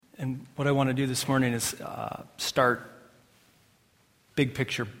And what I want to do this morning is start big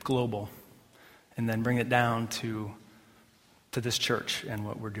picture global and then bring it down to this church and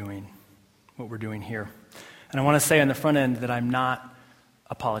what we're doing here. And I want to say on the front end that I'm not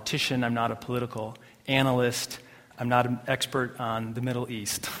a politician, I'm not a political analyst, I'm not an expert on the Middle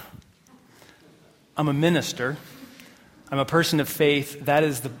East. I'm a minister. I'm a person of faith. That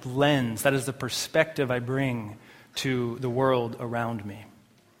is the lens, that is the perspective I bring to the world around me.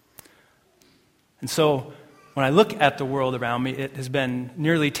 And so when I look at the world around me, it has been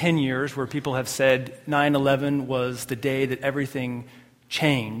nearly 10 years where people have said 9/11 was the day that everything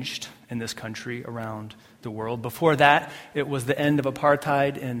changed in this country around the world. Before that, it was the end of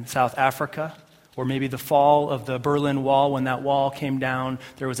apartheid in South Africa, or maybe the fall of the Berlin Wall. When that wall came down,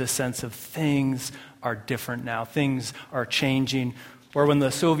 there was a sense of things are different now, things are changing. Or when the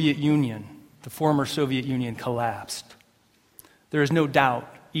Soviet Union, the former Soviet Union, collapsed. There is no doubt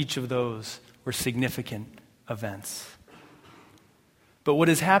each of those were significant events. But what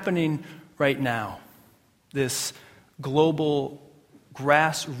is happening right now, this global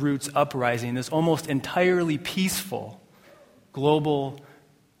grassroots uprising, this almost entirely peaceful global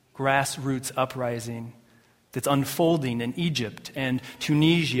grassroots uprising that's unfolding in Egypt and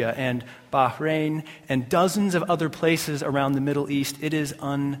Tunisia and Bahrain and dozens of other places around the Middle East, it is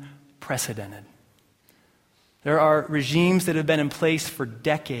unprecedented. There are regimes that have been in place for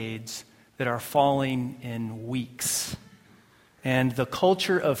decades that are falling in weeks. And the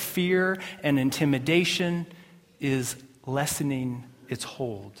culture of fear and intimidation is lessening its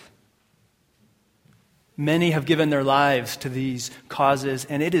hold. Many have given their lives to these causes,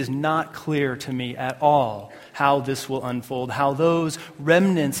 and it is not clear to me at all how this will unfold, how those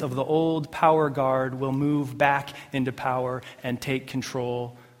remnants of the old power guard will move back into power and take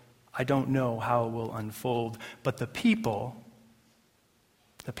control. I don't know how it will unfold, but the people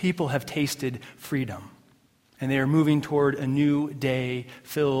have tasted freedom, and they are moving toward a new day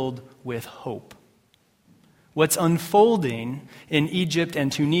filled with hope. What's unfolding in Egypt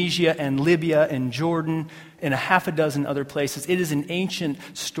and Tunisia and Libya and Jordan and a half a dozen other places, it is an ancient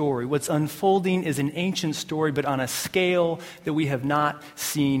story. What's unfolding is an ancient story, but on a scale that we have not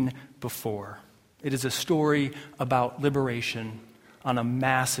seen before. It is a story about liberation on a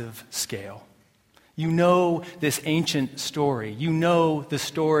massive scale. You know this ancient story. You know the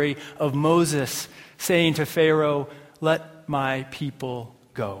story of Moses saying to Pharaoh, "Let my people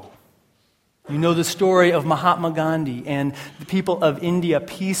go." You know the story of Mahatma Gandhi and the people of India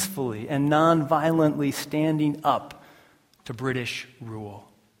peacefully and non-violently standing up to British rule.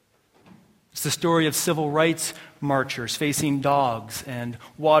 It's the story of civil rights marchers facing dogs and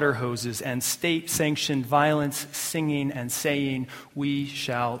water hoses and state-sanctioned violence, singing and saying, "We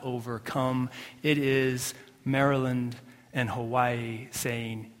shall overcome." It is Maryland and Hawaii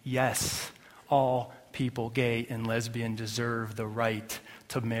saying, "Yes, all people, gay and lesbian, deserve the right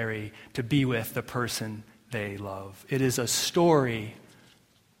to marry, to be with the person they love." It is a story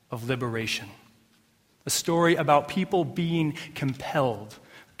of liberation. A story about people being compelled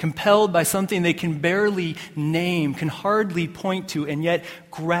by something they can barely name, can hardly point to, and yet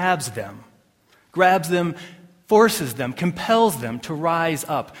grabs them, forces them, compels them to rise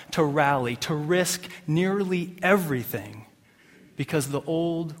up, to rally, to risk nearly everything, because the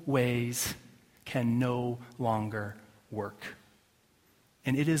old ways can no longer work.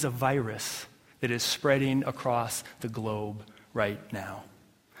 And it is a virus that is spreading across the globe right now.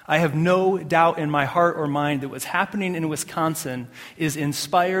 I have no doubt in my heart or mind that what's happening in Wisconsin is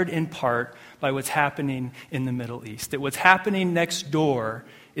inspired in part by what's happening in the Middle East. That what's happening next door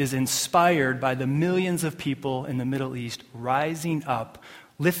is inspired by the millions of people in the Middle East rising up,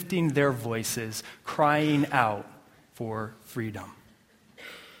 lifting their voices, crying out for freedom.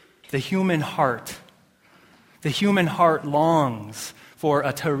 The human heart longs for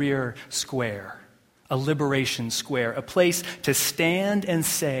a Tahrir Square, a liberation square, a place to stand and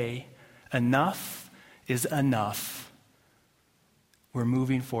say, enough is enough. We're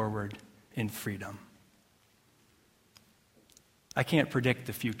moving forward in freedom. I can't predict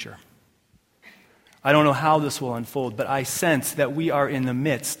the future. I don't know how this will unfold, but I sense that we are in the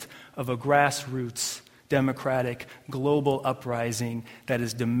midst of a grassroots, democratic, global uprising that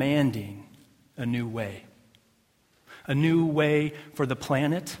is demanding a new way. A new way for the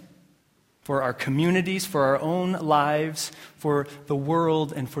planet, for our communities, for our own lives, for the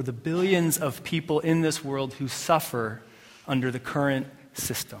world, and for the billions of people in this world who suffer under the current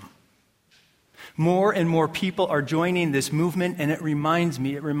system. More and more people are joining this movement, and it reminds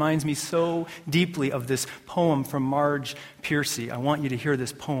me so deeply of this poem from Marge Piercy. I want you to hear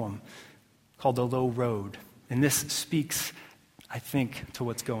this poem called "The Low Road." And this speaks, I think, to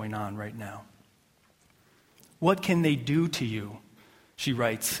what's going on right now. What can they do to you? She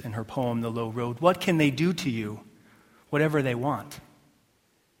writes in her poem, The Low Road. What can they do to you? Whatever they want.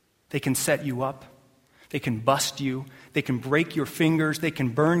 They can set you up. They can bust you. They can break your fingers. They can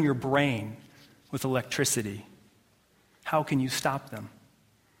burn your brain with electricity. How can you stop them?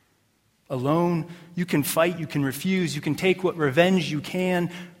 Alone, you can fight, you can refuse, you can take what revenge you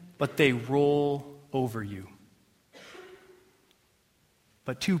can, but they roll over you.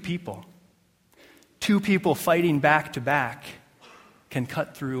 But two people fighting back to back can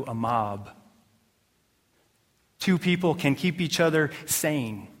cut through a mob. Two people can keep each other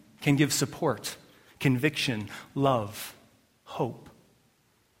sane, can give support, conviction, love, hope.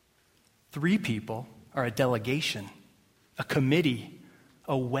 Three people are a delegation, a committee,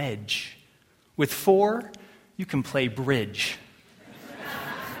 a wedge. With four, you can play bridge.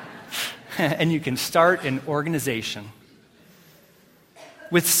 And you can start an organization.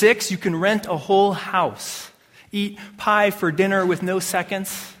 With six, you can rent a whole house, eat pie for dinner with no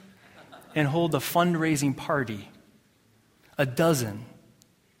seconds, and hold a fundraising party. A dozen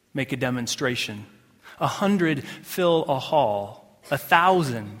make a demonstration. 100 fill a hall.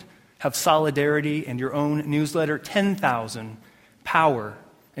 1,000 have solidarity and your own newsletter. 10,000 power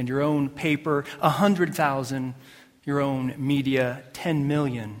and your own paper. 100,000 your own media. 10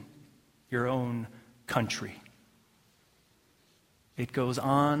 million your own country. It goes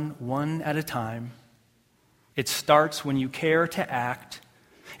on one at a time. It starts when you care to act.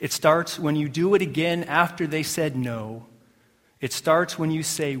 It starts when you do it again after they said no. It starts when you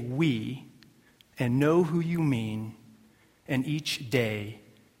say we and know who you mean, and each day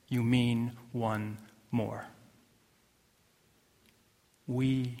you mean one more.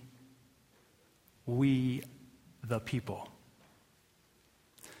 We the people.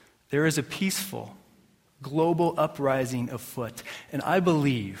 There is a peaceful, global uprising afoot, and I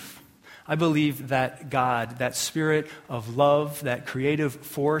believe that God, that spirit of love, that creative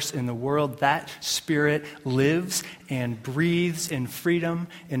force in the world, that spirit lives and breathes in freedom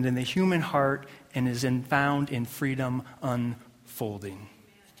and in the human heart and is found in freedom unfolding.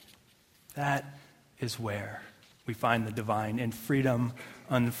 That is where we find the divine, in freedom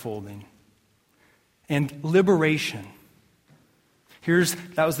unfolding. And liberation.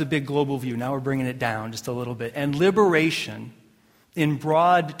 That was the big global view. Now we're bringing it down just a little bit. And liberation, in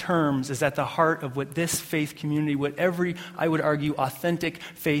broad terms, is at the heart of what this faith community, what every, I would argue, authentic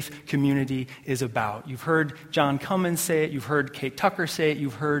faith community is about. You've heard John Cummins say it. You've heard Kate Tucker say it.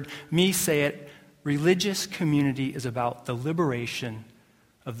 You've heard me say it. Religious community is about the liberation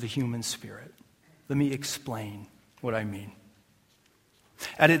of the human spirit. Let me explain what I mean.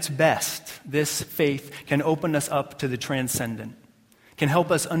 At its best, this faith can open us up to the transcendent, can help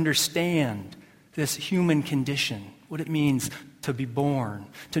us understand this human condition, what it means to be born,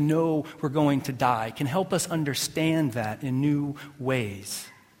 to know we're going to die, can help us understand that in new ways.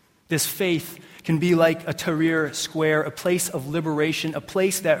 This faith can be like a Tahrir Square, a place of liberation, a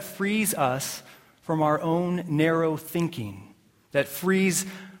place that frees us from our own narrow thinking, that frees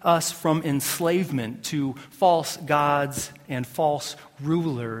us from enslavement to false gods and false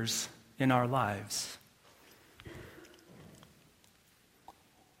rulers in our lives.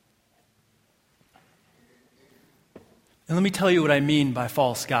 And let me tell you what I mean by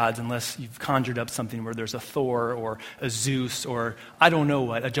false gods, unless you've conjured up something where there's a Thor or a Zeus or I don't know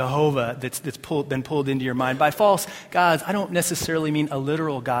what, a Jehovah that's been pulled into your mind. By false gods, I don't necessarily mean a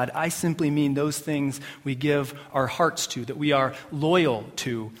literal God. I simply mean those things we give our hearts to, that we are loyal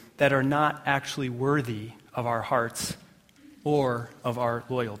to, that are not actually worthy of our hearts or of our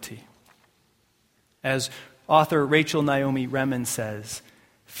loyalty. As author Rachel Naomi Remen says,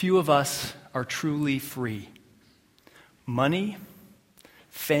 few of us are truly free. Money,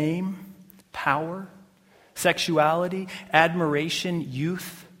 fame, power, sexuality, admiration,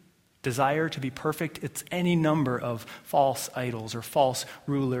 youth, desire to be perfect, it's any number of false idols or false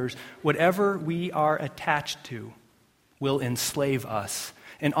rulers. Whatever we are attached to will enslave us,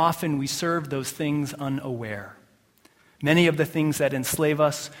 and often we serve those things unaware. Many of the things that enslave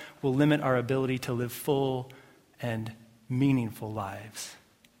us will limit our ability to live full and meaningful lives.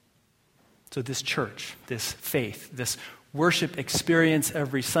 So this church, this faith, this worship experience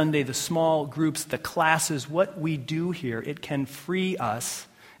every Sunday, the small groups, the classes, what we do here, it can free us,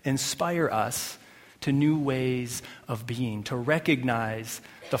 inspire us to new ways of being, to recognize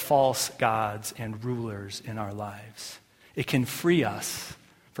the false gods and rulers in our lives. It can free us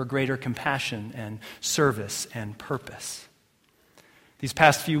for greater compassion and service and purpose. These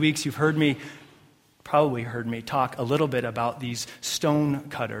past few weeks, you've probably heard me talk a little bit about these stone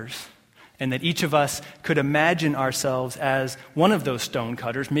cutters and that each of us could imagine ourselves as one of those stone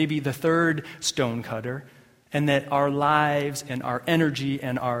cutters, maybe the third stone cutter, and that our lives and our energy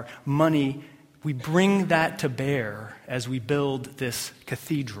and our money, we bring that to bear as we build this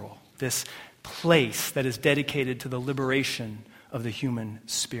cathedral, this place that is dedicated to the liberation of the human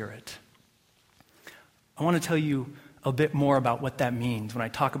spirit. I want to tell you a bit more about what that means when I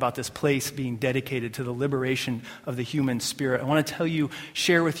talk about this place being dedicated to the liberation of the human spirit. I want to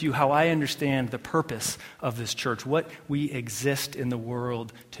share with you how I understand the purpose of this church, what we exist in the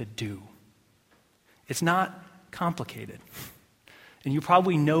world to do. It's not complicated. And you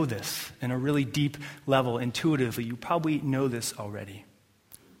probably know this in a really deep level, intuitively. You probably know this already.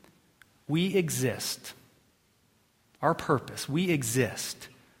 We exist. Our purpose, we exist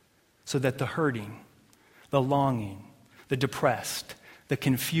so that the hurting, the longing, the depressed, the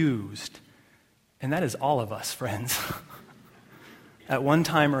confused, and that is all of us, friends. At one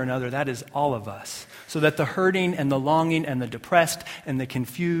time or another, that is all of us. So that the hurting and the longing and the depressed and the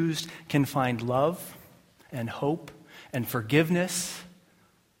confused can find love and hope and forgiveness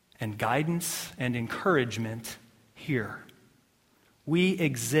and guidance and encouragement here. We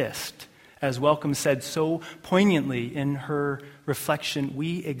exist, as Welcome said so poignantly in her reflection,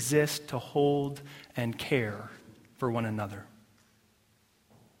 we exist to hold and care for one another.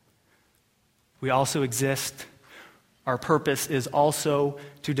 We also exist, our purpose is also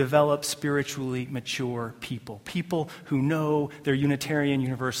to develop spiritually mature people. People who know their Unitarian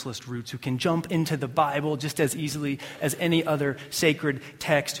Universalist roots, who can jump into the Bible just as easily as any other sacred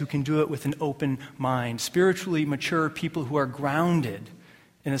text, who can do it with an open mind. Spiritually mature people who are grounded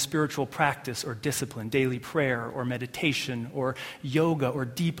in a spiritual practice or discipline, daily prayer or meditation or yoga or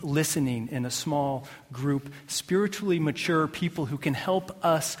deep listening in a small group. Spiritually mature people who can help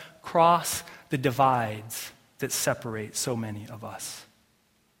us cross the divides that separate so many of us.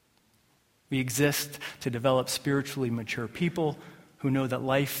 We exist to develop spiritually mature people who know that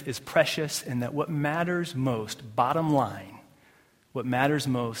life is precious and that what matters most, bottom line, what matters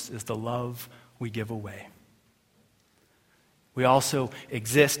most is the love we give away. We also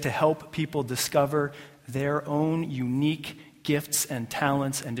exist to help people discover their own unique gifts and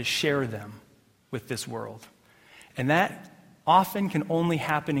talents and to share them with this world. And that often can only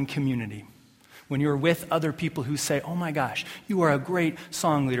happen in community. When you're with other people who say, oh my gosh, you are a great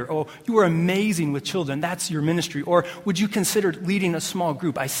song leader. Oh, you are amazing with children. That's your ministry. Or would you consider leading a small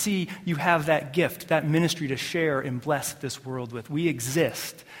group? I see you have that gift, that ministry to share and bless this world with. We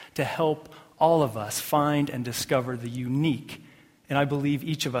exist to help all of us find and discover the unique. And I believe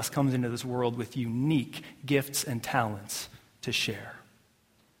each of us comes into this world with unique gifts and talents to share.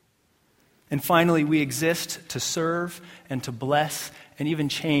 And finally, we exist to serve and to bless and even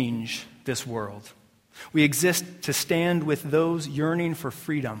change this world. We exist to stand with those yearning for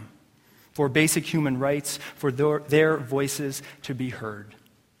freedom, for basic human rights, for their voices to be heard.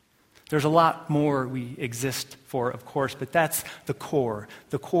 There's a lot more we exist for, of course, but that's the core.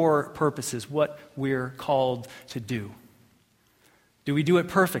 The core purpose is what we're called to do. Do we do it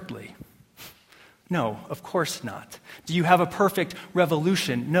perfectly? No, of course not. Do you have a perfect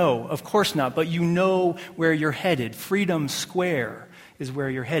revolution? No, of course not. But you know where you're headed. Freedom Square is where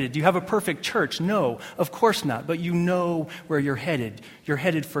you're headed. Do you have a perfect church? No, of course not. But you know where you're headed. You're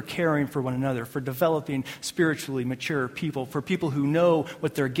headed for caring for one another, for developing spiritually mature people, for people who know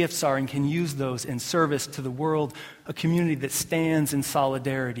what their gifts are and can use those in service to the world, a community that stands in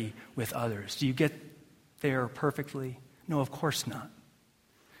solidarity with others. Do you get there perfectly? No, of course not.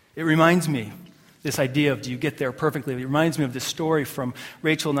 It reminds me, this idea of do you get there perfectly, it reminds me of this story from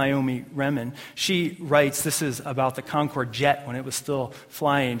Rachel Naomi Remen. She writes, this is about the Concorde jet when it was still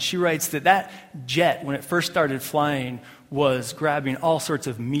flying. She writes that jet, when it first started flying, was grabbing all sorts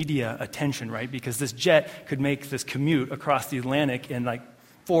of media attention, right? Because this jet could make this commute across the Atlantic in like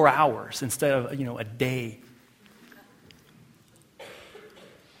 4 hours instead of, a day.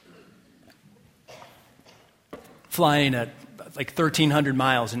 Flying at like 1,300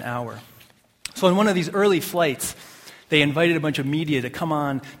 miles an hour. So on one of these early flights, they invited a bunch of media to come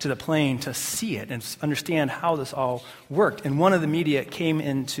on to the plane to see it and understand how this all worked. And one of the media came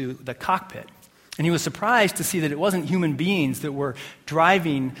into the cockpit. And he was surprised to see that it wasn't human beings that were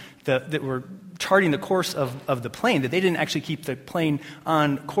driving, that were charting the course of the plane, that they didn't actually keep the plane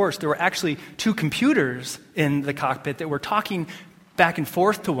on course. There were actually 2 computers in the cockpit that were talking back and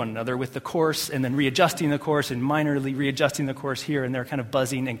forth to one another with the course and then readjusting the course and minorly readjusting the course here, and they're kind of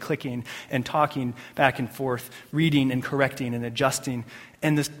buzzing and clicking and talking back and forth, reading and correcting and adjusting.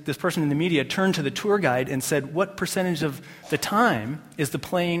 And this person in the media turned to the tour guide and said, what percentage of the time is the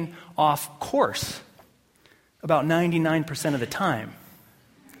plane off course? About 99% of the time.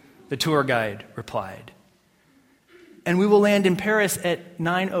 the tour guide replied. And we will land in Paris at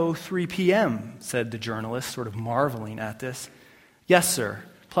 9:03 p.m., said the journalist, sort of marveling at this. Yes, sir,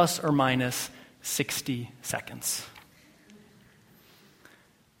 plus or minus 60 seconds.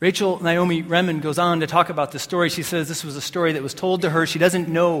 Rachel Naomi Remen goes on to talk about the story. She says this was a story that was told to her. She doesn't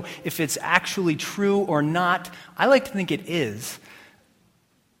know if it's actually true or not. I like to think it is.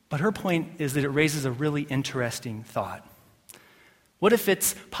 But her point is that it raises a really interesting thought. What if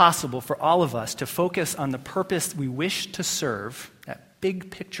it's possible for all of us to focus on the purpose we wish to serve, that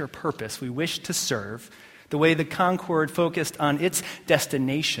big picture purpose we wish to serve, the way the Concorde focused on its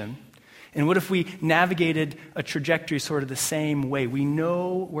destination? And what if we navigated a trajectory sort of the same way? We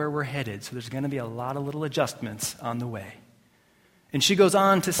know where we're headed, so there's going to be a lot of little adjustments on the way. And she goes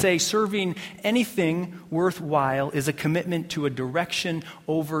on to say, serving anything worthwhile is a commitment to a direction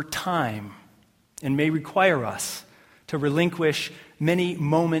over time and may require us to relinquish many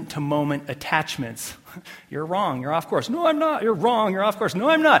moment-to-moment attachments. You're wrong, you're off course. No, I'm not. You're wrong, you're off course. No,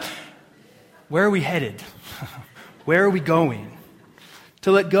 I'm not. Where are we headed? Where are we going?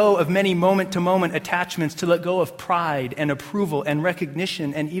 To let go of many moment-to-moment attachments, to let go of pride and approval and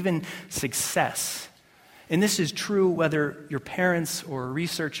recognition and even success. And this is true whether you're parents or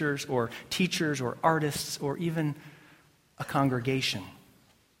researchers or teachers or artists or even a congregation.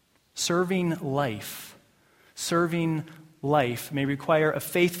 Serving life may require a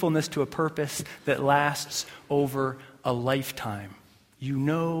faithfulness to a purpose that lasts over a lifetime. You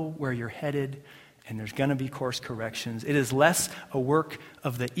know where you're headed, and there's going to be course corrections. It is less a work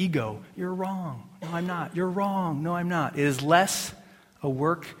of the ego. You're wrong. No, I'm not. You're wrong. No, I'm not. It is less a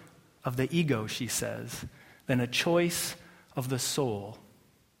work of the ego, she says, than a choice of the soul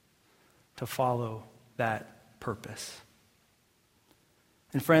to follow that purpose.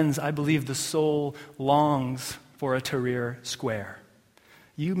 And friends, I believe the soul longs for a Tahrir Square.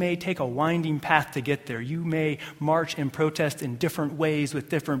 You may take a winding path to get there. You may march and protest in different ways with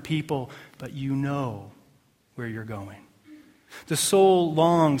different people, but you know where you're going. The soul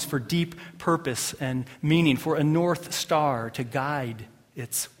longs for deep purpose and meaning, for a north star to guide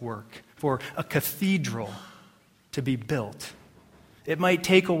its work, for a cathedral to be built. It might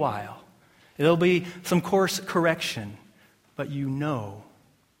take a while. There'll be some course correction, but you know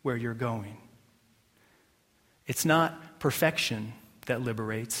where you're going. It's not perfection that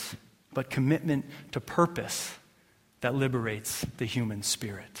liberates, but commitment to purpose that liberates the human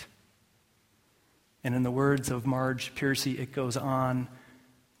spirit. And in the words of Marge Piercy, it goes on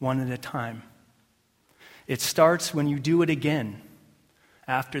one at a time. It starts when you do it again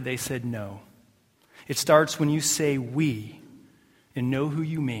after they said no. It starts when you say we and know who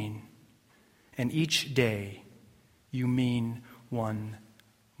you mean, and each day you mean one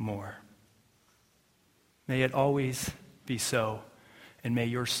more. May it always be so, and may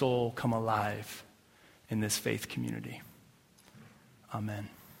your soul come alive in this faith community. Amen.